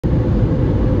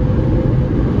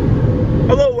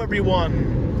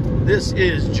everyone. This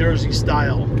is Jersey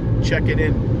Style. Checking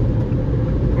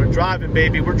in. We're driving,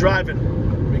 baby. We're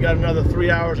driving. We got another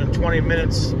 3 hours and 20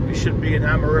 minutes. We should be in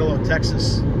Amarillo,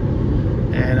 Texas.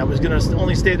 And I was going to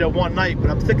only stay there one night,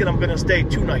 but I'm thinking I'm going to stay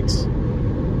 2 nights.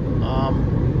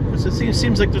 It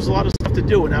seems like there's a lot of stuff to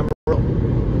do in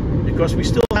Amarillo. Because we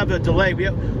still have a delay. We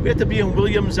have to be in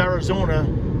Williams, Arizona,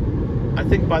 I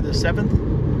think by the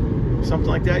 7th. Something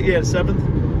like that. Yeah, the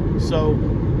 7th. So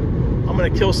I'm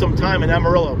going to kill some time in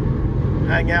Amarillo.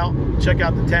 Hang out, check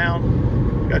out the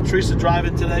town. Got Teresa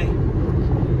driving today.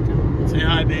 Say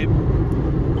hi, babe.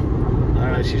 All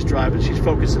right, she's driving. She's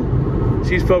focusing.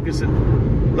 She's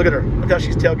focusing. Look at her. Look how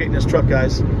she's tailgating this truck,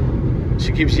 guys.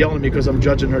 She keeps yelling at me because I'm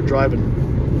judging her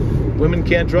driving. Women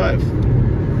can't drive.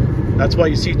 That's why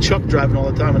you see Chuck driving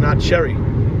all the time and not Sherry.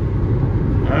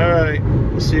 All right,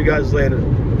 we'll see you guys later.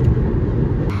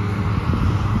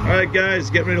 All right, guys,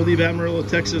 getting ready to leave Amarillo,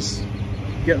 Texas.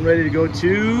 Getting ready to go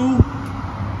to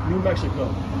New Mexico.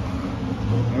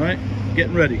 All right,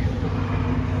 getting ready.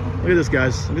 Look at this,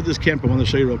 guys. Look at this camper. I want to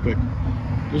show you real quick.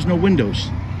 There's no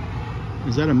windows.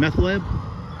 Is that a meth lab?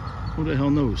 Who the hell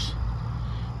knows?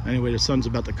 Anyway, the sun's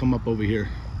about to come up over here.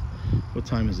 What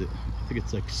time is it? I think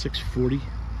it's like 6:40.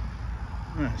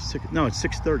 No, it's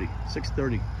 6:30.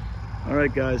 6:30. All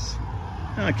right, guys.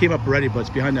 I came up already, but it's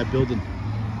behind that building.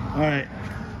 All right,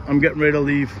 I'm getting ready to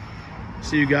leave.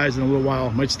 See you guys in a little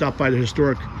while. Might stop by the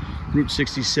historic Route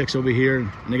 66 over here, and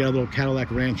they got a little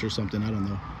Cadillac Ranch or something. I don't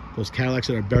know. Those Cadillacs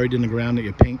that are buried in the ground that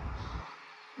you paint.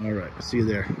 All right, see you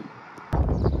there.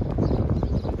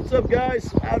 What's up,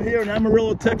 guys? Out here in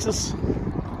Amarillo, Texas.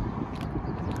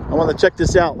 I want to check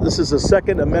this out. This is a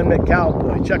Second Amendment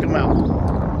cowboy. Check him out.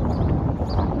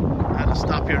 I had to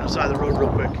stop here on the side of the road real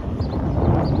quick.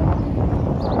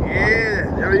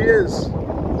 Yeah, there he is.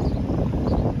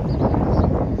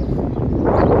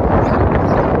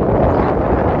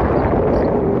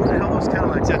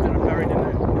 After they're buried in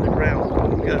the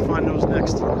ground. We gotta find those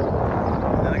next.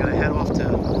 And then I gotta head off to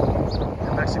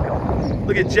New Mexico.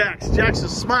 Look at Jax. Jax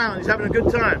is smiling. He's having a good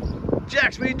time.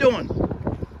 Jax, what are you doing?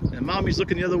 And Mommy's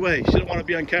looking the other way. She don't want to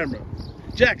be on camera.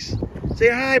 Jax, say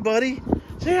hi, buddy.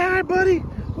 Say hi, buddy.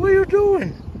 What are you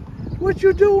doing? What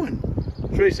you doing?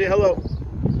 Trey, say hello.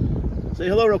 Say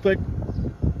hello real quick.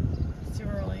 It's too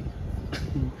early.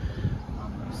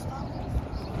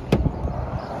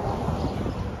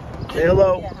 Say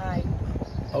hello. Yeah, hi.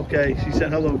 Okay, she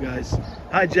said hello, guys.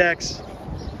 Hi, Jax.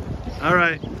 All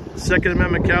right, Second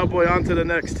Amendment cowboy, on to the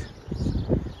next.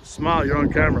 Smile, you're on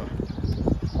camera.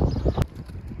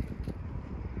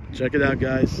 Check it out,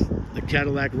 guys. The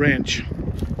Cadillac Ranch.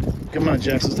 Come on,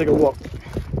 Jax, let's take a walk.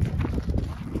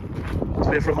 Let's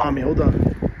wait for Mommy, hold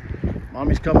on.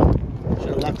 Mommy's coming. Should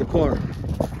have locked the car.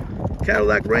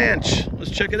 Cadillac Ranch,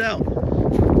 let's check it out.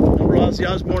 Remember Ozzy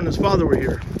Osbourne and his father were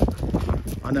here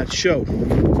on that show.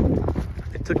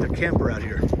 They took their camper out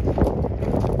here.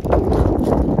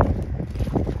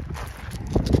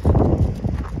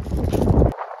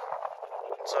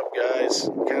 What's up, guys?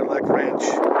 Cadillac Ranch.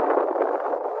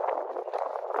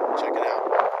 Check it out.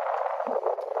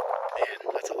 Man,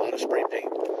 that's a lot of spray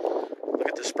paint. Look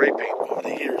at the spray paint over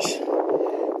the years.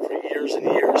 For years and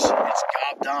years, it's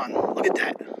gobbed on. Look at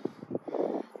that.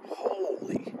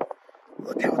 Holy.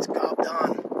 Look how it's gobbed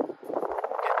on.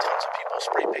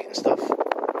 Spray paint and stuff.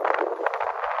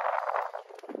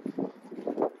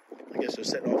 I guess they're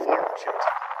setting off fireworks here too.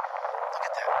 Look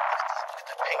at that. Look at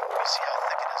the paint. You see how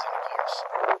thick it is on the cars.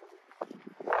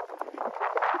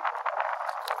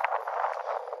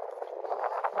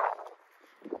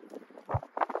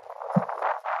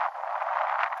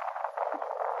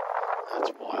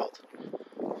 That's wild.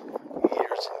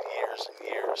 Years and years and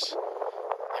years.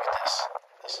 Look at this.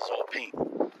 This is all paint.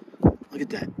 Look at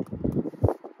that.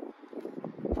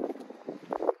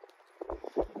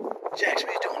 Jax, what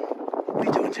are you doing? What are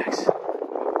you doing, Jax?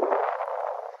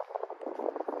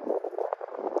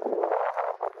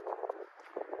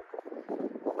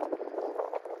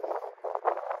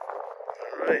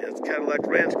 Alright, that's Cadillac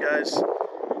Ranch, guys.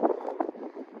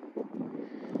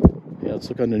 Yeah, let's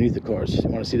look underneath the cars. You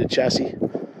want to see the chassis?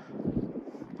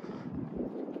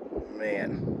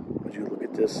 Man, would you look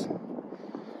at this?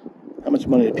 How much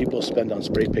money do people spend on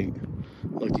spray paint?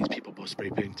 Look, these people both spray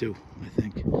paint too, I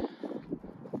think.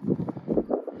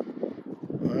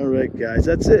 Alright, guys,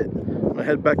 that's it. I'm going to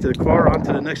head back to the car, on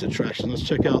to the next attraction. Let's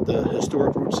check out the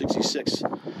historic Route 66.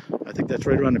 I think that's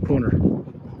right around the corner.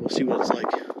 We'll see what it's like.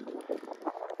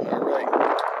 Alright.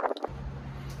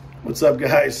 What's up,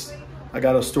 guys? I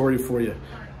got a story for you.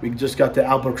 We just got to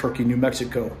Albuquerque, New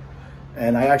Mexico.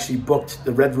 And I actually booked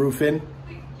the Red Roof Inn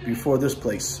before this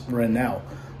place we're in now.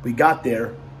 We got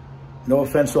there, No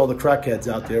offense to all the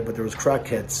crackheads out there, but there was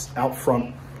crackheads out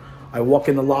front. I walk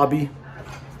in the lobby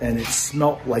and it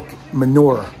smelled like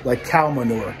manure, like cow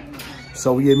manure.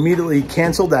 So we immediately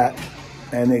canceled that,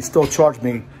 and they still charged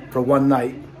me for one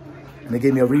night. And they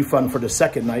gave me a refund for the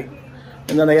second night.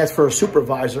 And then I asked for a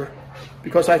supervisor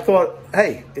because I thought,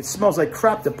 hey, it smells like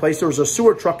crap, the place. There was a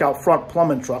sewer truck out front,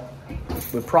 plumbing truck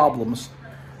with problems.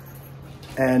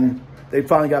 And they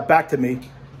finally got back to me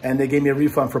and they gave me a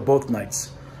refund for both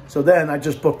nights. So then I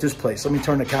just booked this place. Let me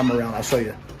turn the camera around, I'll show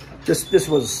you. This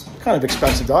was kind of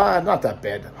expensive, not that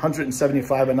bad.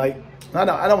 $175 a night.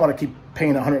 I don't want to keep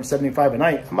paying $175 a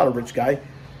night. I'm not a rich guy.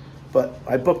 But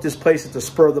I booked this place at the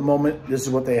spur of the moment. This is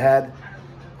what they had.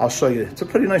 I'll show you. It's a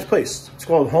pretty nice place. It's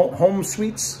called Homewood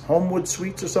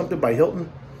Suites or something by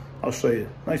Hilton. I'll show you.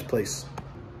 Nice place.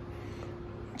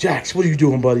 Jax, what are you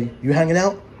doing, buddy? You hanging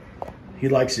out? He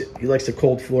likes it. He likes the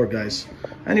cold floor, guys.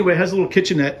 Anyway, it has a little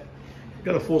kitchenette.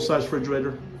 Got a full-size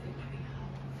refrigerator.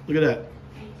 Look at that.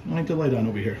 Why ain't the light on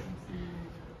over here?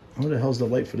 Where the hell's the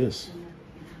light for this?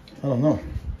 I don't know.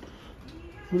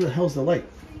 Where the hell's the light?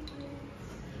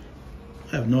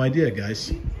 I have no idea,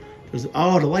 guys.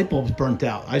 Oh, the light bulb's burnt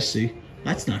out. I see.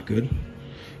 That's not good.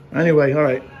 Anyway, all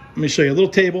right. Let me show you a little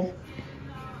table.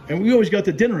 And we always go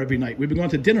to dinner every night. We've been going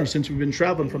to dinner since we've been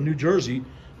traveling from New Jersey.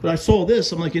 But I saw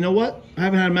this. I'm like, you know what? I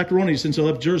haven't had macaroni since I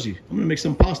left Jersey. I'm going to make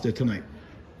some pasta tonight.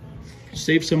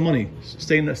 Save some money.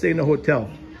 Stay in the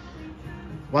hotel.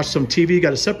 Watch some TV.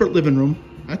 Got a separate living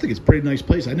room. I think it's a pretty nice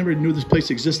place. I never knew this place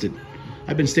existed.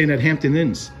 I've been staying at Hampton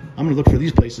Inns. I'm going to look for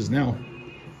these places now.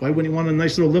 Why wouldn't you want a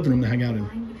nice little living room to hang out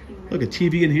in? Look, a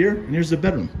TV in here, and here's the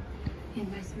bedroom.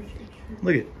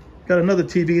 Look at, got another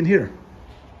TV in here.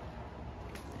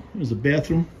 Here's the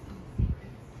bathroom.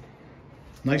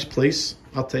 Nice place.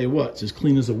 I'll tell you what, it's as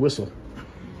clean as a whistle.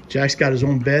 Jack's got his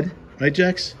own bed, right,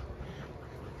 Jax?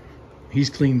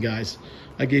 He's clean, guys.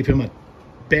 I gave him a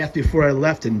bath before I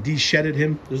left and de-shedded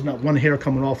him. There's not one hair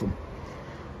coming off him.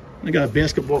 I got a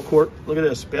basketball court. Look at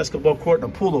this, basketball court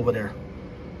and a pool over there.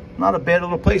 Not a bad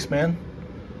little place, man.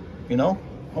 You know,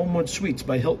 Homewood Suites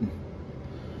by Hilton.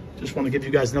 Just want to give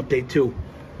you guys an update too.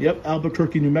 Yep,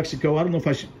 Albuquerque, New Mexico. I don't know if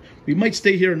I should. We might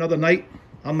stay here another night.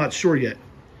 I'm not sure yet.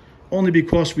 Only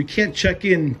because we can't check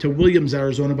in to Williams,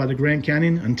 Arizona by the Grand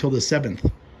Canyon until the 7th.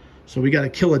 So we got to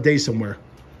kill a day somewhere.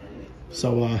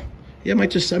 So yeah, I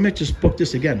might just book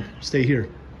this again. Stay here.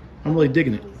 I'm really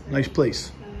digging it. Nice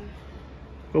place.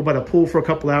 Go by the pool for a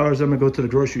couple hours. I'm gonna go to the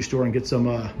grocery store and get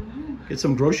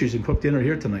some groceries and cook dinner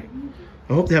here tonight.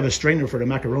 I hope they have a strainer for the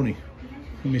macaroni.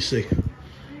 Let me see.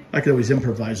 I could always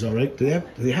improvise, though, right? Do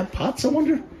they have pots, I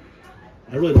wonder?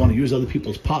 I really don't want to use other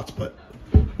people's pots, but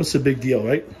what's the big deal,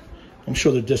 right? I'm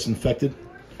sure they're disinfected.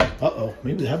 Uh-oh,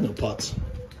 maybe they have no pots.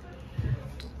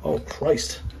 Oh,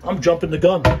 Christ. I'm jumping the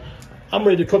gun. I'm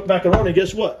ready to cook macaroni.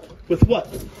 Guess what? With what?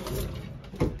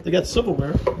 They got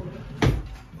silverware.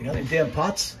 They got any damn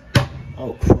pots?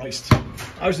 Oh, Christ.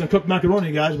 I was going to cook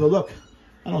macaroni, guys, but look.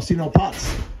 I don't see no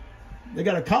pots. They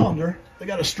got a colander. They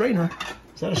got a strainer.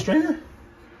 Is that a strainer?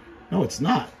 No, it's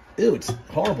not. Ew, it's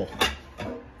horrible.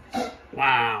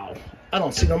 Wow. I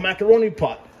don't see no macaroni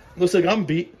pot. Looks like I'm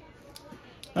beat.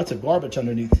 That's a garbage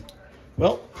underneath.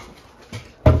 Well,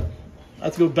 I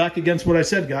have to go back against what I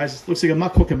said, guys. Looks like I'm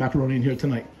not cooking macaroni in here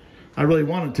tonight. I really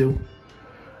wanted to.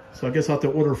 So I guess I'll have to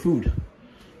order food.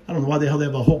 I don't know why the hell they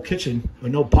have a whole kitchen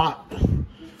with no pot.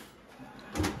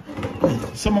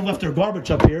 Someone left their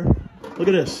garbage up here. Look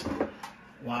at this.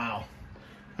 Wow.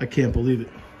 I can't believe it.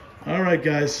 All right,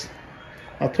 guys.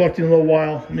 I'll talk to you in a little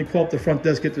while. Let me call up the front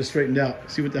desk, get this straightened out.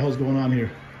 See what the hell's going on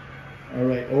here. All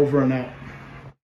right, over and out.